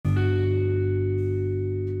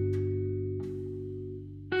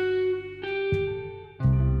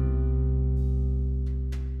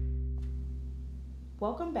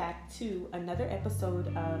back to another episode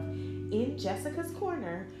of In Jessica's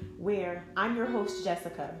Corner, where I'm your host,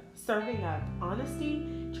 Jessica, serving up honesty,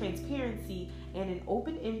 transparency, and an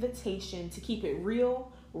open invitation to keep it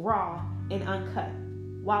real, raw, and uncut.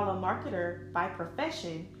 While a marketer by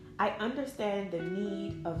profession, I understand the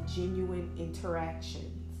need of genuine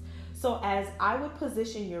interactions. So as I would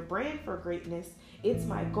position your brand for greatness, it's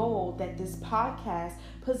my goal that this podcast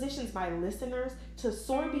positions my listeners to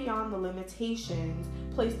soar beyond the limitations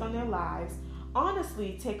placed on their lives,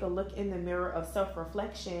 honestly take a look in the mirror of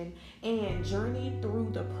self-reflection, and journey through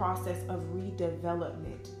the process of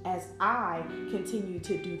redevelopment as I continue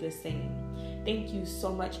to do the same. Thank you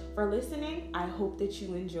so much for listening. I hope that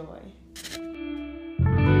you enjoy.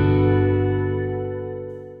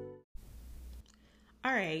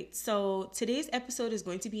 All right, so today's episode is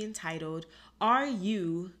going to be entitled, Are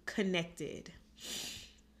You Connected?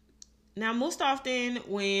 Now, most often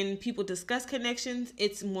when people discuss connections,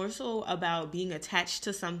 it's more so about being attached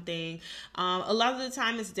to something. A lot of the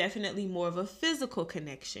time, it's definitely more of a physical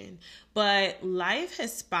connection. But life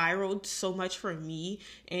has spiraled so much for me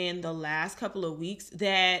in the last couple of weeks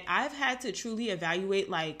that I've had to truly evaluate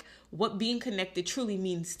what being connected truly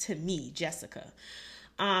means to me, Jessica.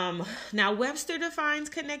 Now Webster defines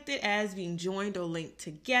connected as being joined or linked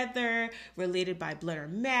together, related by blood or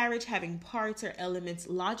marriage, having parts or elements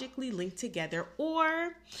logically linked together,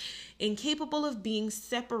 or incapable of being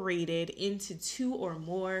separated into two or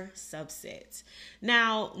more subsets.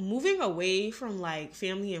 Now, moving away from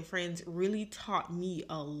family and friends really taught me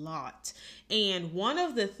a lot. And one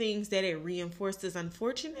of the things that it reinforced is,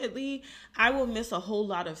 unfortunately, I will miss a whole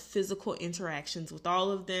lot of physical interactions with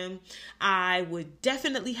all of them. I would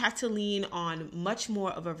definitely have to lean on much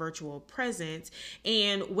more of a virtual presence.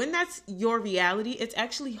 And when that's your reality, it's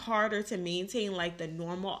actually harder to maintain the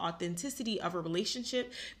normal authenticity of a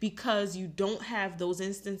relationship because you don't have those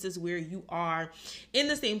instances where you are in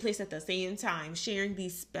the same place at the same time, sharing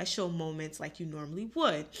these special moments like you normally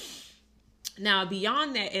would. Now,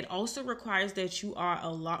 beyond that, it also requires that you are a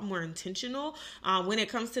lot more intentional when it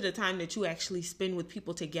comes to the time that you actually spend with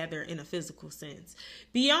people together in a physical sense.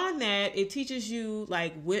 Beyond that, it teaches you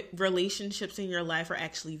what relationships in your life are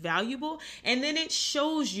actually valuable. And then it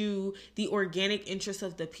shows you the organic interests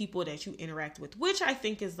of the people that you interact with, which I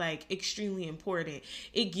think is extremely important.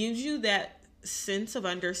 It gives you that sense of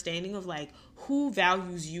understanding of who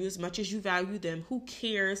values you as much as you value them, who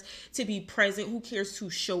cares to be present, who cares to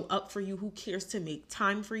show up for you, who cares to make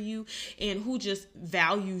time for you, and who just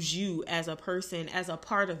values you as a person, as a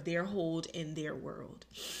part of their hold in their world.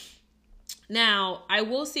 Now, I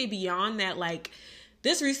will say beyond that,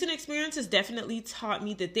 this recent experience has definitely taught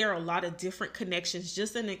me that there are a lot of different connections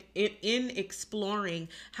just in exploring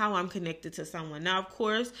how I'm connected to someone. Now, of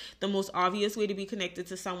course, the most obvious way to be connected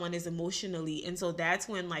to someone is emotionally. And so that's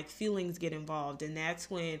when feelings get involved. And that's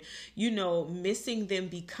when, missing them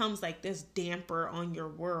becomes this damper on your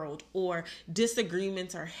world, or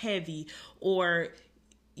disagreements are heavy, or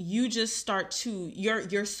you just start to,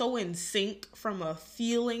 you're so in sync from a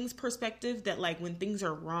feelings perspective that when things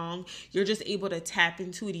are wrong, you're just able to tap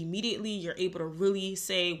into it immediately. You're able to really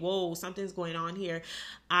say, whoa, something's going on here.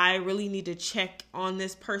 I really need to check on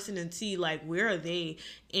this person and see where are they?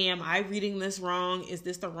 Am I reading this wrong? Is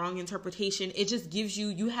this the wrong interpretation? It just gives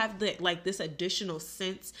you have this additional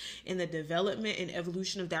sense in the development and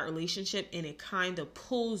evolution of that relationship. And it kind of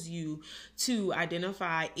pulls you to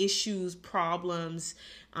identify issues, problems,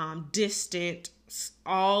 distant,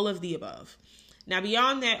 all of the above. Now,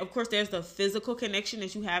 beyond that, of course, there's the physical connection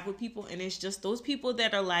that you have with people. And it's just those people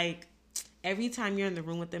that are every time you're in the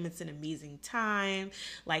room with them, it's an amazing time.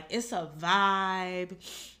 It's a vibe.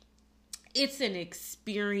 It's an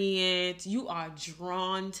experience. You are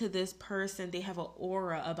drawn to this person. They have an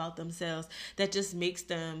aura about themselves that just makes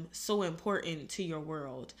them so important to your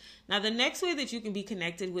world. Now, the next way that you can be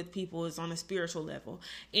connected with people is on a spiritual level.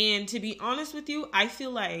 And to be honest with you, I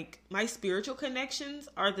feel my spiritual connections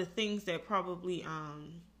are the things that probably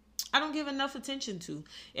I don't give enough attention to,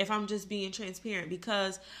 if I'm just being transparent,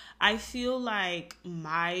 because I feel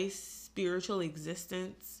my spiritual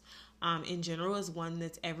existence in general is one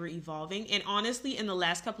that's ever evolving. And honestly, in the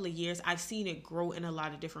last couple of years, I've seen it grow in a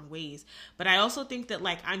lot of different ways. But I also think that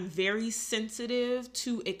I'm very sensitive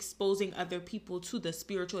to exposing other people to the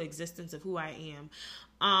spiritual existence of who I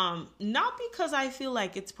am. Not because I feel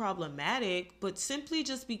it's problematic, but simply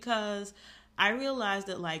just because I realized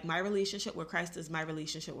that like my relationship with Christ is my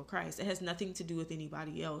relationship with Christ. It has nothing to do with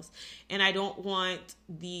anybody else. And I don't want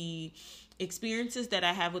the experiences that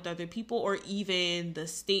I have with other people, or even the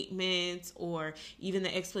statements or even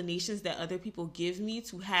the explanations that other people give me,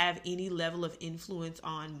 to have any level of influence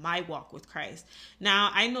on my walk with Christ. Now,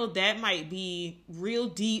 I know that might be real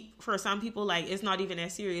deep for some people. Like, it's not even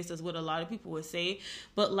as serious as what a lot of people would say,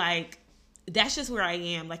 but like, that's just where I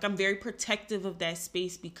am. Like, I'm very protective of that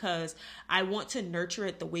space because I want to nurture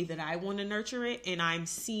it the way that I want to nurture it. And I'm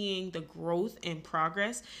seeing the growth and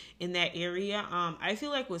progress in that area. I feel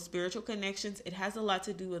like with spiritual connections, it has a lot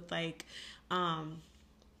to do with like,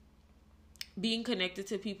 being connected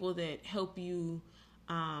to people that help you,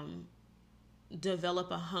 develop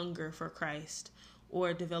a hunger for Christ,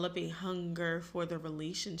 or develop a hunger for the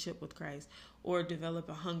relationship with Christ, or develop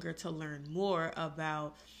a hunger to learn more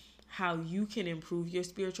about how you can improve your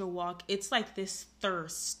spiritual walk. It's like this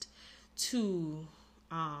thirst to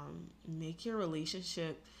make your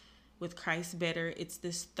relationship with Christ better. It's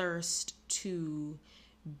this thirst to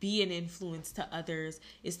be an influence to others.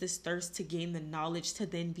 It's this thirst to gain the knowledge to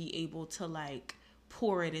then be able to like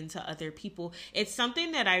pour it into other people. It's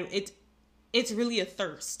something that it's really a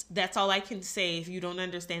thirst. That's all I can say. If you don't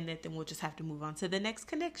understand that, then we'll just have to move on to the next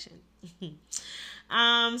connection.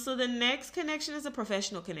 So the next connection is a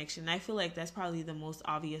professional connection. I feel like that's probably the most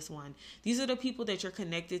obvious one. These are the people that you're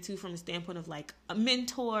connected to from the standpoint of like a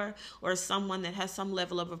mentor, or someone that has some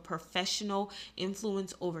level of a professional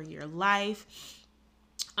influence over your life.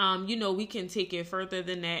 We can take it further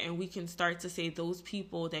than that, and we can start to say those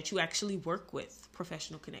people that you actually work with,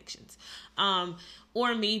 professional connections.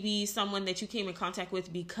 Or maybe someone that you came in contact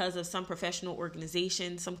with because of some professional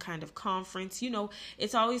organization, some kind of conference.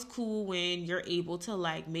 It's always cool when you're able to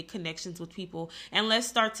like make connections with people. And let's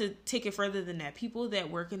start to take it further than that. People that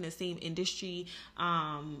work in the same industry,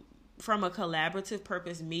 from a collaborative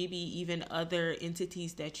purpose, maybe even other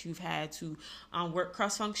entities that you've had to work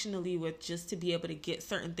cross-functionally with, just to be able to get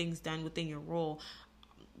certain things done within your role.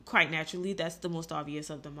 Quite naturally, that's the most obvious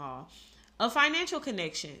of them all. A financial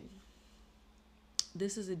connection.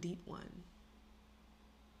 This is a deep one.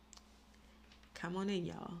 Come on in,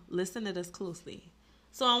 y'all. Listen to this closely.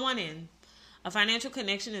 So on one end, a financial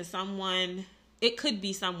connection is someone, it could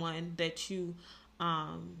be someone that you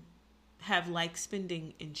have like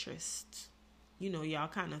spending interests. Y'all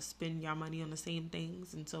kind of spend your money on the same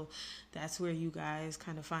things. And so that's where you guys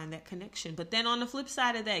kind of find that connection. But then on the flip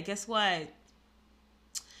side of that, guess what?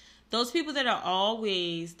 Those people that are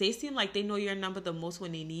always, they seem like they know your number the most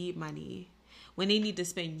when they need money, when they need to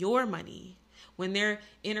spend your money, when they're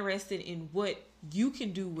interested in what you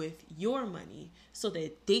can do with your money so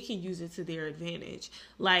that they can use it to their advantage.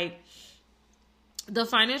 Like, the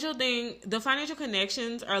financial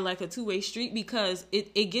connections are like a two-way street, because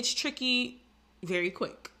it gets tricky very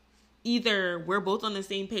quick. Either we're both on the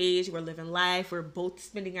same page, we're living life, we're both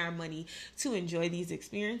spending our money to enjoy these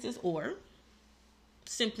experiences, or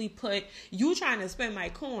simply put, you trying to spend my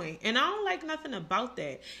coin, and I don't like nothing about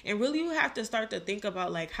that. And really, you have to start to think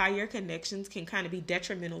about like how your connections can kind of be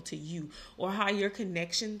detrimental to you, or how your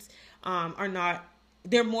connections are not,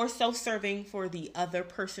 they're more self-serving for the other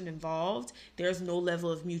person involved. There's no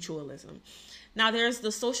level of mutualism. Now, there's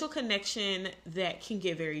the social connection that can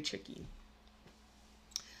get very tricky.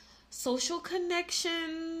 Social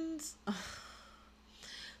connections.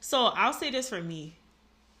 So I'll say this for me.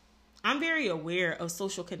 I'm very aware of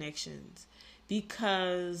social connections,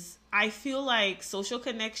 because I feel like social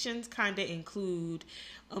connections kind of include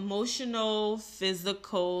emotional,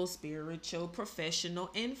 physical, spiritual, professional,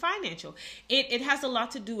 and financial. It has a lot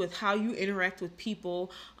to do with how you interact with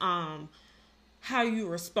people, how you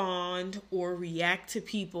respond or react to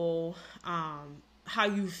people, how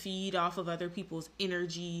you feed off of other people's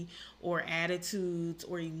energy or attitudes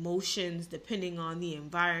or emotions, depending on the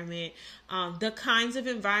environment, the kinds of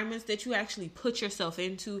environments that you actually put yourself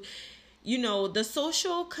into. The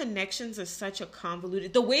social connections are such a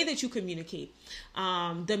convoluted, the way that you communicate,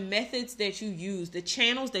 the methods that you use, the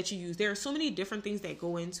channels that you use. There are so many different things that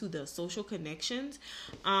go into the social connections,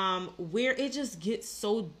 where it just gets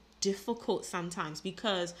so difficult sometimes,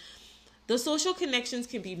 because the social connections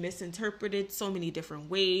can be misinterpreted so many different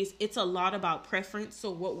ways. It's a lot about preference. So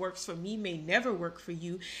what works for me may never work for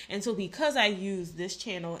you. And so because I use this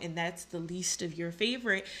channel and that's the least of your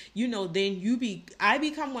favorite, then I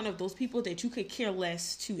become one of those people that you could care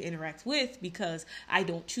less to interact with, because I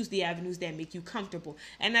don't choose the avenues that make you comfortable.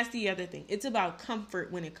 And that's the other thing. It's about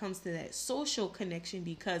comfort when it comes to that social connection,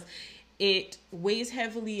 because it weighs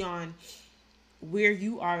heavily on where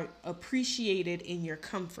you are appreciated in your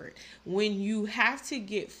comfort. When you have to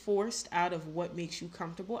get forced out of what makes you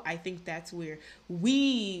comfortable, I think that's where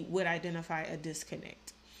we would identify a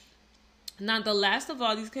disconnect. Now, the last of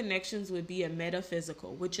all these connections would be a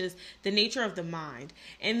metaphysical, which is the nature of the mind.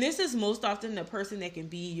 And this is most often the person that can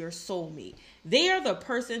be your soulmate. They are the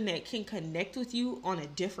person that can connect with you on a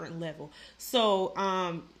different level. So,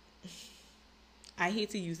 I hate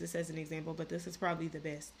to use this as an example, but this is probably the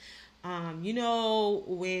best.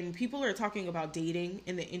 When people are talking about dating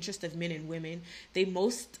in the interest of men and women, they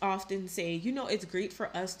most often say, it's great for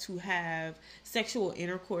us to have sexual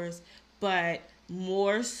intercourse, but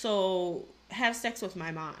more so have sex with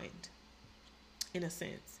my mind, in a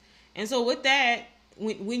sense. And so with that,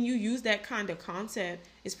 when you use that kind of concept,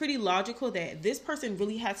 it's pretty logical that this person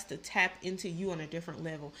really has to tap into you on a different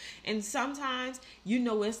level. And sometimes,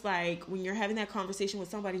 it's like when you're having that conversation with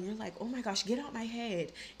somebody, you're like, oh my gosh, get out my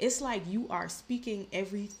head. It's like you are speaking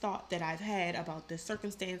every thought that I've had about this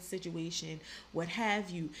circumstance, situation, what have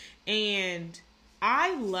you. And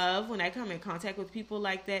I love when I come in contact with people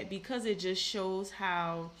like that, because it just shows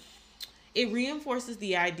how it reinforces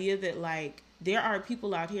the idea that, like, there are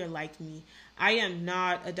people out here like me. I am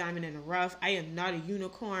not a diamond in the rough. I am not a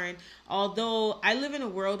unicorn. Although I live in a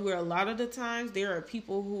world where a lot of the times there are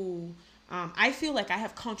people who I feel like I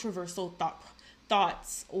have controversial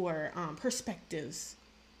thoughts or perspectives,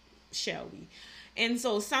 shall we. And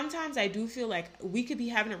so sometimes I do feel like we could be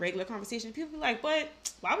having a regular conversation. People be like, but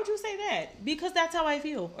why would you say that? Because that's how I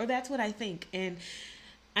feel, or that's what I think. And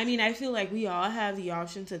I mean, I feel like we all have the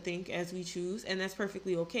option to think as we choose, and that's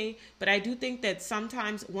perfectly okay. But I do think that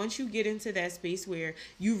sometimes once you get into that space where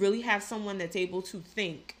you really have someone that's able to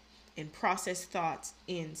think and process thoughts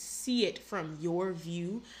and see it from your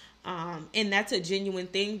view, and that's a genuine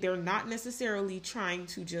thing. They're not necessarily trying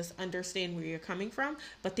to just understand where you're coming from,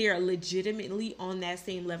 but they are legitimately on that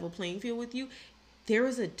same level playing field with you. There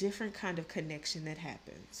is a different kind of connection that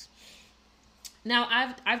happens. Now,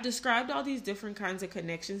 I've described all these different kinds of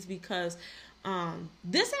connections because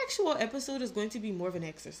this actual episode is going to be more of an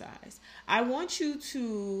exercise. I want you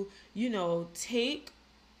to, take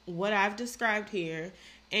what I've described here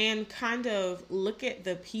and kind of look at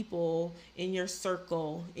the people in your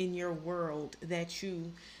circle, in your world, that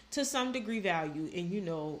you, to some degree, value.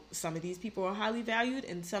 And, some of these people are highly valued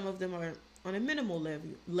and some of them are on a minimal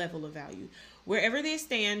level of value. Wherever they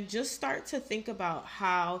stand, just start to think about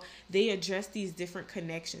how they address these different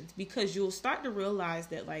connections, because you'll start to realize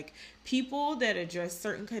that, like, people that address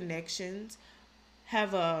certain connections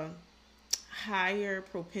have a higher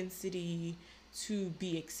propensity to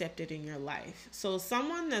be accepted in your life. So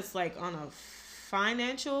someone that's like on a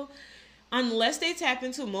financial, unless they tap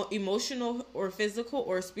into emotional or physical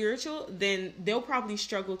or spiritual, then they'll probably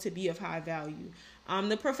struggle to be of high value.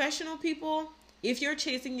 The professional people, if you're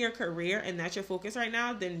chasing your career and that's your focus right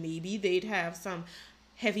now, then maybe they'd have some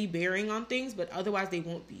heavy bearing on things, but otherwise they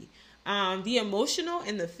won't be. The emotional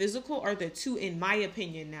and the physical are the two, in my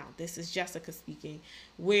opinion now, this is Jessica speaking,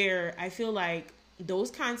 where I feel like those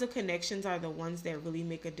kinds of connections are the ones that really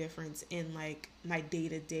make a difference in, like, my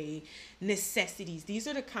day-to-day necessities. These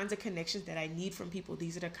are the kinds of connections that I need from people.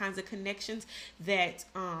 These are the kinds of connections that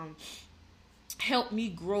help me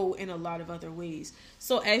grow in a lot of other ways.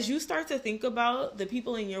 So as you start to think about the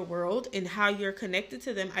people in your world and how you're connected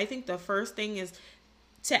to them, I think the first thing is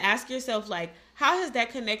to ask yourself, like, how has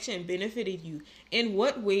that connection benefited you? In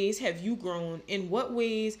what ways have you grown? In what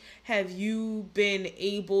ways have you been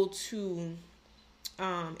able to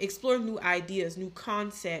explore new ideas, new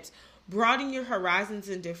concepts, broaden your horizons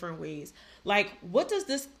in different ways? Like, what does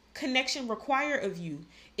this connection require of you?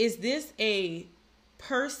 Is this a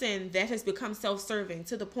person that has become self-serving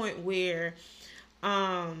to the point where,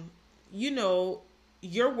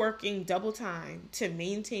 you're working double time to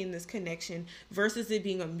maintain this connection versus it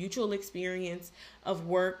being a mutual experience of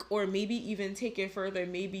work? Or maybe even take it further,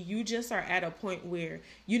 maybe you just are at a point where,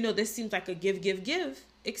 this seems like a give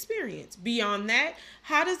experience. Beyond that,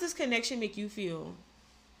 how does this connection make you feel?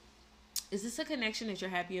 Is this a connection that you're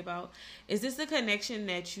happy about? Is this a connection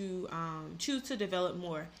that you choose to develop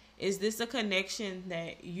more? Is this a connection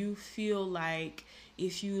that you feel like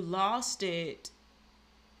if you lost it,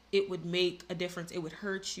 it would make a difference? It would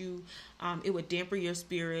hurt you. It would dampen your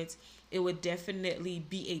spirits. It would definitely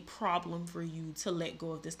be a problem for you to let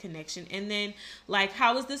go of this connection. And then, like,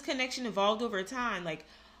 how has this connection evolved over time? Like,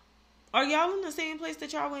 are y'all in the same place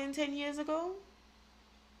that y'all were in 10 years ago?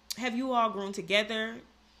 Have you all grown together?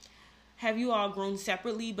 Have you all grown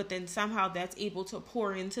separately, but then somehow that's able to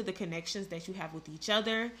pour into the connections that you have with each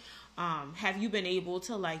other? Have you been able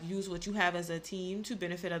to, like, use what you have as a team to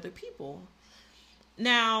benefit other people?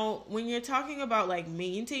 Now, when you're talking about like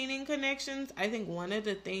maintaining connections, I think one of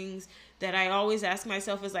the things that I always ask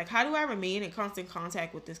myself is like, how do I remain in constant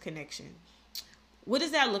contact with this connection? What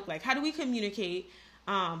does that look like? How do we communicate?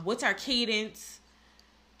 What's our cadence?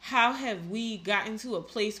 How have we gotten to a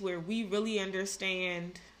place where we really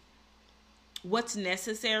understand what's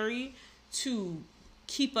necessary to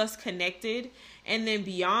keep us connected? And then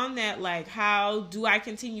beyond that, like, how do I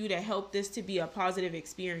continue to help this to be a positive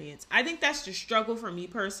experience? I think that's the struggle for me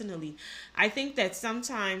personally. I think that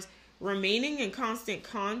sometimes remaining in constant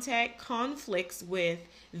contact conflicts with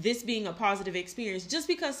this being a positive experience, just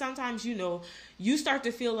because sometimes, you know, you start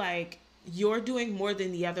to feel like you're doing more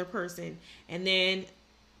than the other person, and then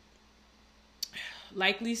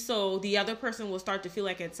likely so the other person will start to feel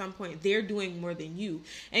like at some point they're doing more than you.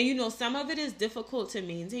 And you know, some of it is difficult to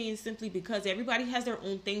maintain simply because everybody has their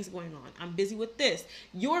own things going on. I'm busy with this,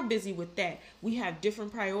 you're busy with that, we have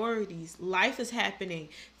different priorities, life is happening,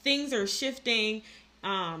 things are shifting.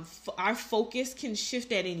 Our focus can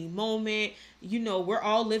shift at any moment. You know, we're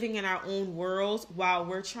all living in our own worlds while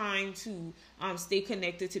we're trying to stay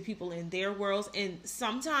connected to people in their worlds, and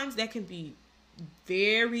sometimes that can be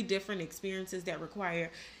very different experiences that require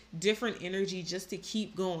different energy just to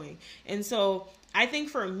keep going. And so I think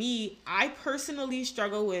for me, I personally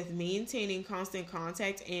struggle with maintaining constant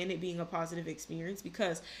contact and it being a positive experience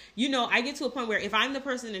because, you know, I get to a point where if I'm the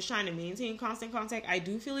person that's trying to maintain constant contact, I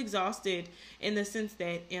do feel exhausted in the sense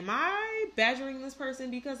that, am I badgering this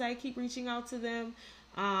person because I keep reaching out to them?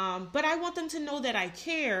 But I want them to know that I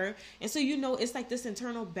care. And so, you know, it's like this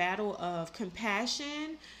internal battle of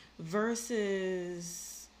compassion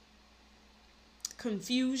versus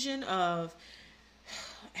confusion of,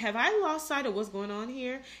 have I lost sight of what's going on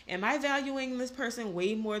here? Am I valuing this person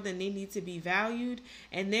way more than they need to be valued?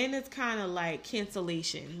 And then it's kind of like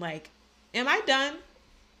cancellation. Like, am I done?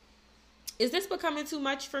 Is this becoming too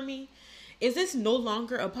much for me? Is this no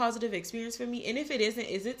longer a positive experience for me? And if it isn't,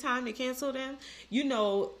 is it time to cancel them? You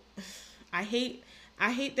know, I hate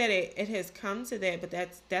that it has come to that, but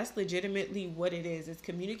that's legitimately what it is. It's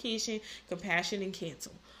communication, compassion, and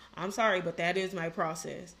cancel. I'm sorry, but that is my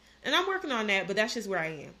process. And I'm working on that, but that's just where I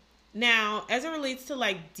am. Now, as it relates to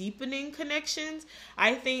like deepening connections,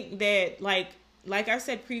 I think that like I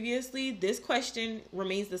said previously, this question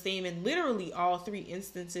remains the same in literally all three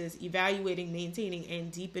instances: evaluating, maintaining,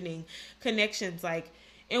 and deepening connections. Like,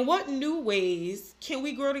 in what new ways can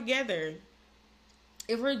we grow together?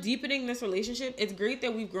 If we're deepening this relationship, it's great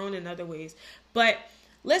that we've grown in other ways, but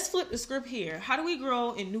let's flip the script here. How do we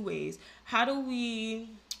grow in new ways? How do we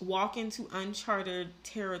walk into uncharted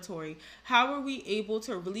territory? How are we able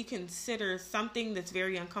to really consider something that's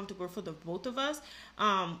very uncomfortable for the both of us?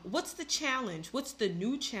 What's the challenge? What's the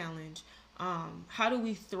new challenge? How do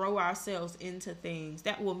we throw ourselves into things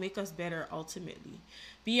that will make us better ultimately?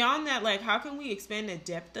 Beyond that, like, how can we expand the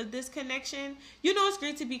depth of this connection? You know, it's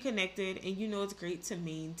great to be connected, and you know, it's great to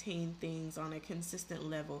maintain things on a consistent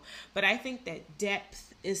level. But I think that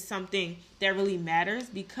depth is something that really matters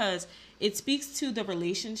because it speaks to the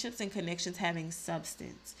relationships and connections having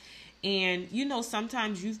substance. And, you know,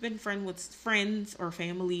 sometimes you've been friends or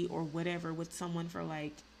family or whatever with someone for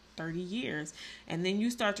like 30 years. And then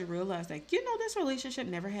you start to realize, like, you know, this relationship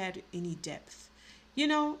never had any depth. You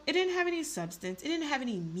know, it didn't have any substance. It didn't have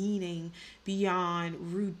any meaning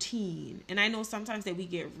beyond routine. And I know sometimes that we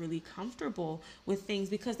get really comfortable with things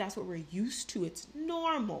because that's what we're used to. It's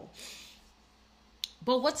normal.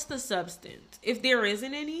 But what's the substance? If there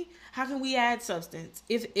isn't any, how can we add substance?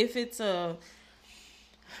 If it's a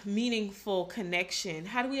meaningful connection,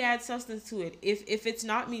 how do we add substance to it? If it's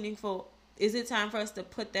not meaningful, is it time for us to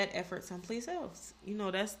put that effort someplace else? You know,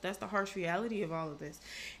 that's the harsh reality of all of this.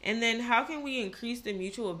 And then how can we increase the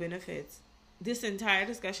mutual benefits? This entire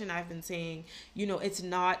discussion I've been saying, you know, it's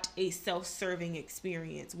not a self-serving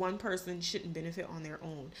experience. One person shouldn't benefit on their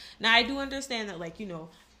own. Now, I do understand that, like, you know,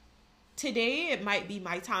 today it might be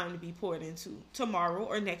my time to be poured into. Tomorrow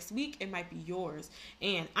or next week, it might be yours.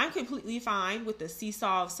 And I'm completely fine with the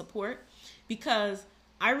seesaw of support because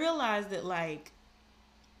I realize that, like,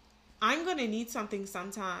 I'm going to need something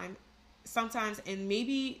sometimes, and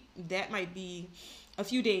maybe that might be a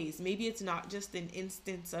few days. Maybe it's not just an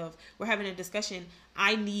instance of we're having a discussion,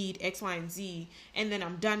 I need X, Y, and Z, and then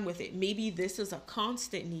I'm done with it. Maybe this is a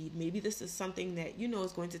constant need. Maybe this is something that, you know,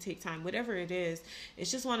 is going to take time. Whatever it is, it's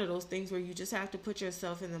just one of those things where you just have to put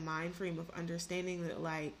yourself in the mind frame of understanding that,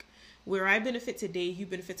 like, where I benefit today, you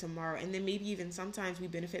benefit tomorrow. And then maybe even sometimes we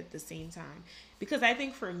benefit at the same time. Because I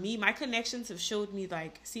think for me, my connections have showed me,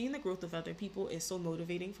 like, seeing the growth of other people is so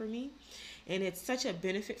motivating for me. And it's such a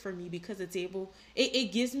benefit for me because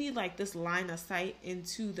it gives me like this line of sight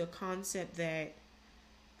into the concept that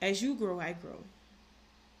As you grow, I grow.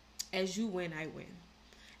 As you win, I win.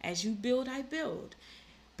 As you build, I build.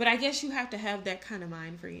 But I guess you have to have that kind of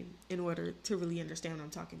mind frame in order to really understand what I'm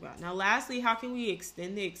talking about. Now, lastly, how can we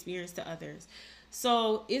extend the experience to others?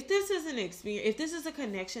 So if this is an experience, if this is a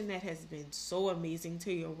connection that has been so amazing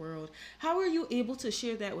to your world, how are you able to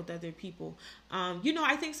share that with other people?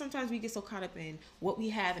 I think sometimes we get so caught up in what we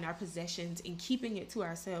have in our possessions and keeping it to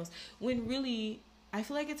ourselves, when really I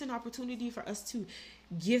feel like it's an opportunity for us to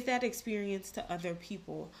give that experience to other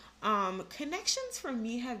people. Connections for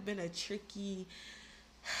me have been a tricky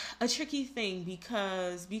thing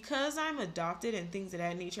because I'm adopted and things of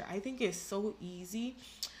that nature. I think it's so easy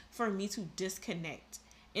for me to disconnect.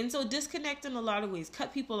 And so disconnect in a lot of ways,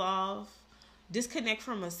 cut people off, disconnect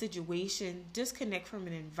from a situation, disconnect from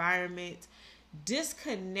an environment,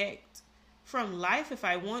 disconnect from life if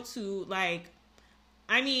I want to.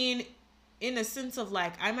 In a sense of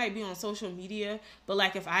I might be on social media,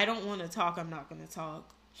 but if I don't want to talk, I'm not going to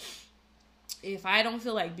talk. If I don't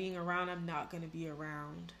feel like being around, I'm not going to be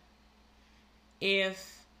around.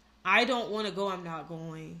 If I don't want to go, I'm not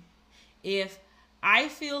going. If I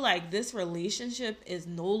feel like this relationship is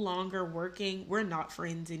no longer working, we're not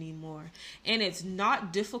friends anymore. And it's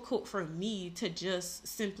not difficult for me to just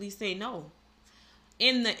simply say no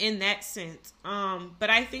in that sense. But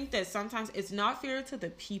I think that sometimes it's not fair to the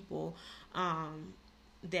people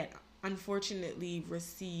that unfortunately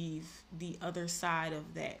receive the other side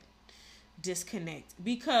of that disconnect,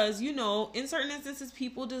 because in certain instances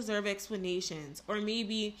people deserve explanations, or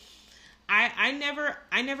maybe I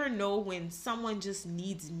never know when someone just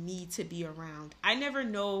needs me to be around. I never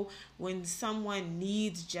know when someone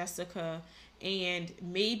needs Jessica, and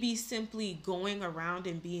maybe simply going around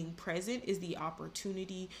and being present is the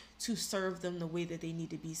opportunity to serve them the way that they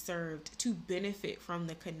need to be served, to benefit from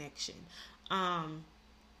the connection.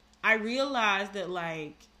 I realized that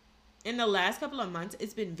in the last couple of months,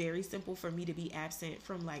 it's been very simple for me to be absent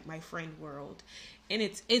from my friend world. And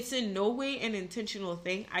it's in no way an intentional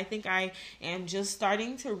thing. I think I am just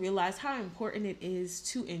starting to realize how important it is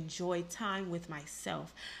to enjoy time with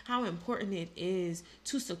myself, how important it is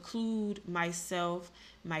to seclude myself,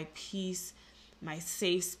 my peace, my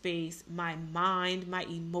safe space, my mind, my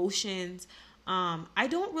emotions. I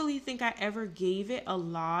don't really think I ever gave it a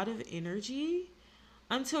lot of energy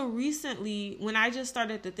until recently, when I just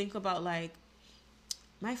started to think about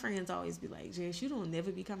my friends always be like, Jess, you don't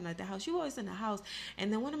never be coming out the house. You always in the house.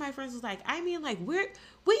 And then one of my friends was like, where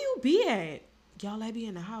you be at? Y'all, I be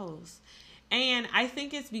in the house. And I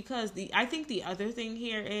think it's because the other thing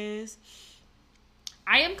here is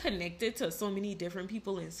I am connected to so many different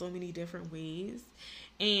people in so many different ways.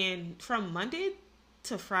 And from Monday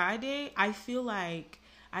to Friday, I feel like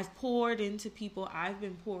I've poured into people. I've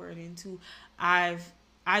been poured into. I've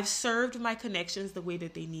served my connections the way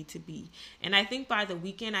that they need to be. And I think by the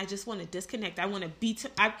weekend, I just want to disconnect. I want to be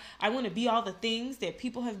I want to be all the things that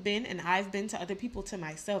people have been and I've been to other people, to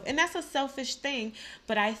myself. And that's a selfish thing.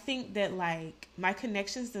 But I think that my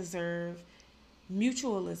connections deserve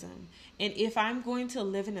mutualism. And if I'm going to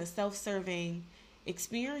live in a self-serving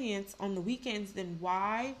experience on the weekends, then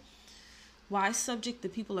why subject the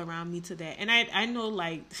people around me to that? And I know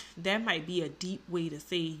that might be a deep way to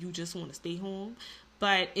say you just want to stay home,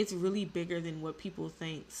 but it's really bigger than what people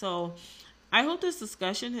think. So I hope this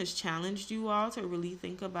discussion has challenged you all to really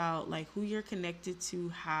think about who you're connected to,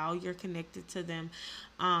 how you're connected to them,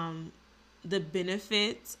 the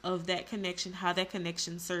benefits of that connection, how that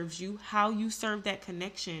connection serves you, how you serve that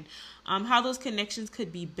connection, how those connections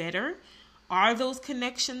could be better. Are those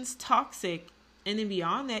connections toxic? And then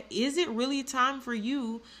beyond that, is it really time for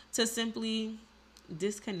you to simply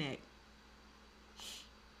disconnect?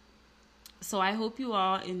 So I hope you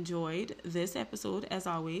all enjoyed this episode. As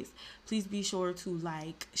always, please be sure to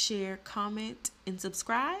share, comment, and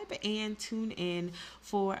subscribe, and tune in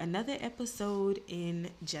for another episode in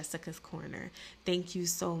Jessica's Corner. Thank you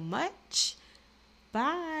so much.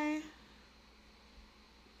 Bye.